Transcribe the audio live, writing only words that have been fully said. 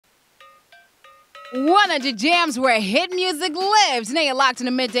100 jams where hit music lives. Now you're locked in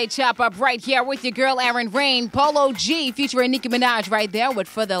the midday chop up right here with your girl Aaron Rain, Polo G, featuring Nicki Minaj right there with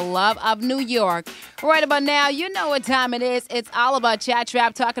For the Love of New York. Right about now, you know what time it is. It's all about Chat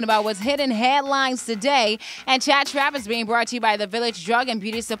Trap, talking about what's hitting headlines today. And Chat Trap is being brought to you by the Village Drug and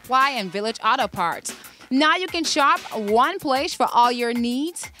Beauty Supply and Village Auto Parts. Now you can shop one place for all your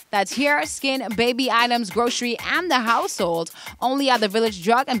needs. That's hair, skin, baby items, grocery, and the household. Only at the Village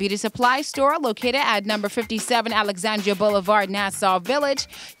Drug and Beauty Supply store located at number 57 Alexandria Boulevard, Nassau Village.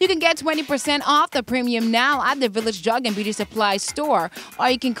 You can get 20% off the premium now at the Village Drug and Beauty Supply store. Or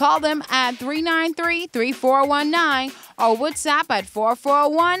you can call them at 393-3419 or WhatsApp at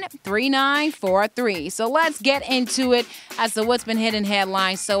 441-3943. So let's get into it as to what's been hitting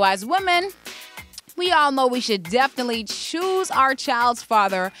headlines. So as women, we all know we should definitely choose our child's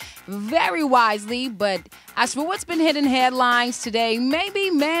father very wisely, but as for what's been hitting headlines today, maybe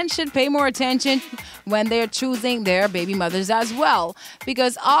men should pay more attention when they're choosing their baby mothers as well.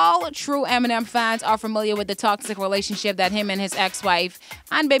 Because all true Eminem fans are familiar with the toxic relationship that him and his ex-wife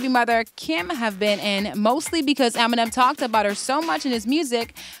and baby mother Kim have been in, mostly because Eminem talked about her so much in his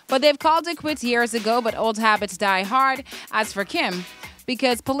music, but they've called it quits years ago, but old habits die hard. As for Kim,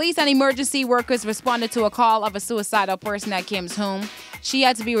 because police and emergency workers responded to a call of a suicidal person at Kim's home. She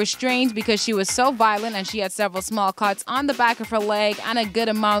had to be restrained because she was so violent and she had several small cuts on the back of her leg and a good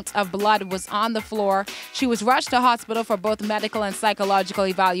amount of blood was on the floor. She was rushed to hospital for both medical and psychological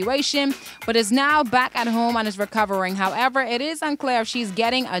evaluation, but is now back at home and is recovering. However, it is unclear if she's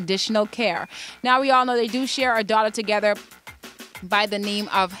getting additional care. Now, we all know they do share a daughter together by the name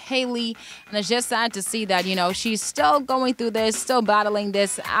of Haley, and it's just sad to see that, she's still going through this, still battling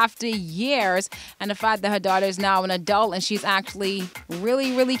this after years, and the fact that her daughter is now an adult and she's actually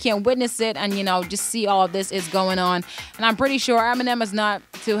really can witness it and, just see all of this is going on. And I'm pretty sure Eminem is not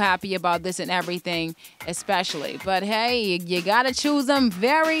too happy about this and everything, especially. But hey, you gotta choose them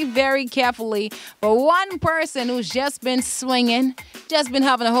very carefully. But one person who's just been swinging, just been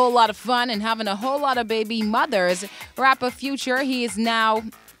having a whole lot of fun and having a whole lot of baby mothers, rapper Future. He is now,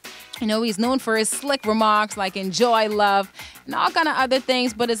 he's known for his slick remarks like enjoy love and all kind of other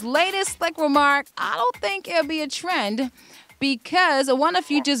things. But his latest slick remark, I don't think it'll be a trend, because one of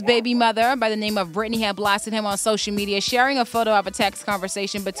Future's baby mother by the name of Brittany had blasted him on social media, sharing a photo of a text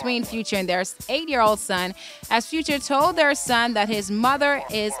conversation between Future and their 8-year-old son, as Future told their son that his mother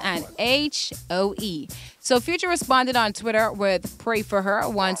is an HOE. So Future responded on Twitter with pray for her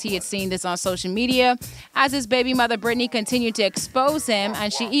once he had seen this on social media, as his baby mother Brittany continued to expose him,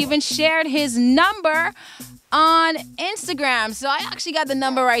 and she even shared his number on Instagram. So I actually got the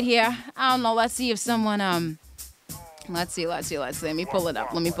number right here. I don't know. Let's see if someone Let's see. Let me pull it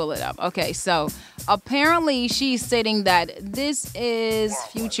up. Okay, so apparently she's stating that this is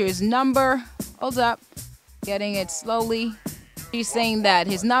Future's number. Hold up. Getting it slowly. She's saying that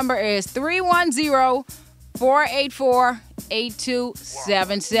his number is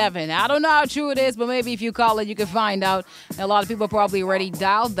 310-484-8277. I don't know how true it is, but maybe if you call it, you can find out. A lot of people probably already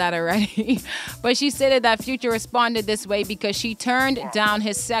dialed that already. But she stated that Future responded this way because she turned down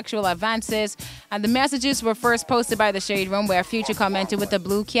his sexual advances. And the messages were first posted by the Shade Room, where Future commented with a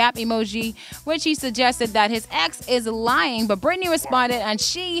blue cap emoji, which he suggested that his ex is lying. But Brittany responded, and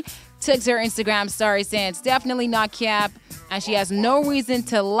she took to her Instagram story saying it's definitely not cap, and she has no reason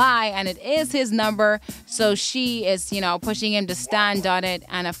to lie, and it is his number. So she is, pushing him to stand on it.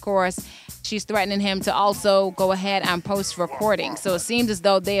 And of course, she's threatening him to also go ahead and post recording. So it seems as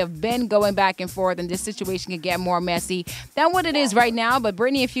though they have been going back and forth, and this situation could get more messy than what it is right now. But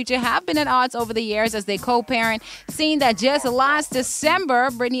Brittany and Future have been at odds over the years as they co-parent, seeing that just last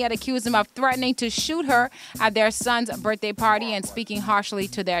December, Brittany had accused him of threatening to shoot her at their son's birthday party and speaking harshly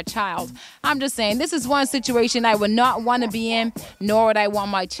to their child. I'm just saying, this is one situation I would not want to be in, nor would I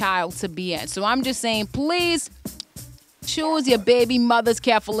want my child to be in. So I'm just saying, please choose your baby mothers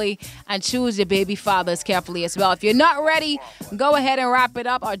carefully and choose your baby fathers carefully as well. If you're not ready, go ahead and wrap it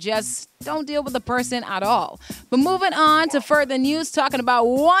up, or just don't deal with the person at all. But moving on to further news, talking about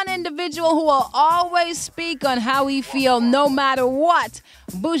one individual who will always speak on how he feels no matter what.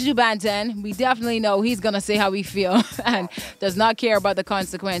 Buju Banton, we definitely know he's going to say how he feels and does not care about the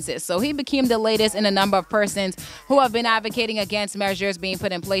consequences. So he became the latest in a number of persons who have been advocating against measures being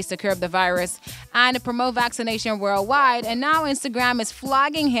put in place to curb the virus and promote vaccination worldwide. And now Instagram is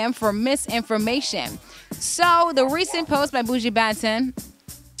flagging him for misinformation. So the recent post by Buju Banton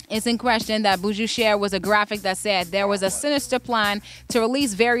is in question that Buju shared was a graphic that said there was a sinister plan to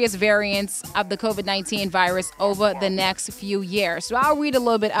release various variants of the COVID-19 virus over the next few years. So I'll read a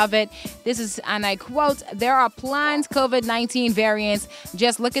little bit of it. This is, and I quote, "There are planned COVID-19 variants.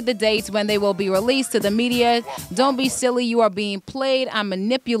 Just look at the dates when they will be released to the media. Don't be silly. You are being played and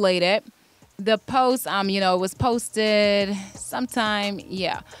manipulated." The post, was posted sometime,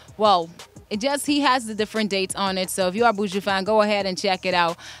 well, he has the different dates on it. So if you are a Buju fan, go ahead and check it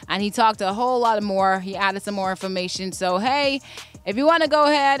out. And he talked a whole lot more. He added some more information. So, hey, if you want to go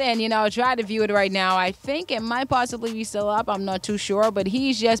ahead and, try to view it right now, I think it might possibly be still up. I'm not too sure. But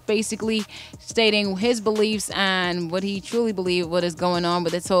he's just basically stating his beliefs and what he truly believes what is going on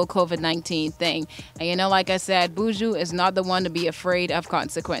with this whole COVID-19 thing. And, like I said, Buju is not the one to be afraid of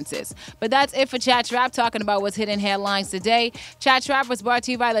consequences. But that's it for Chat Trap, talking about what's hitting headlines today. Chat Trap was brought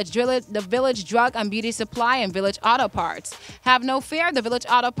to you by the Village Drug and Beauty Supply and Village Auto Parts. Have no fear, the Village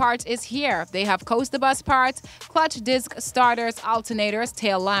Auto Parts is here. They have coast-to-bus parts, clutch disc starters, alternators,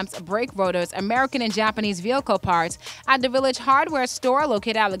 tail lamps, brake rotors, American and Japanese vehicle parts at the Village Hardware Store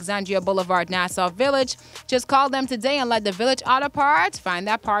located at Alexandria Boulevard, Nassau Village. Just call them today and let the Village Auto Parts find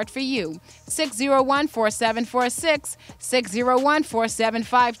that part for you. 601-4746,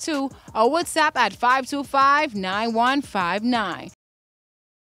 601-4752, or WhatsApp at 525-9159.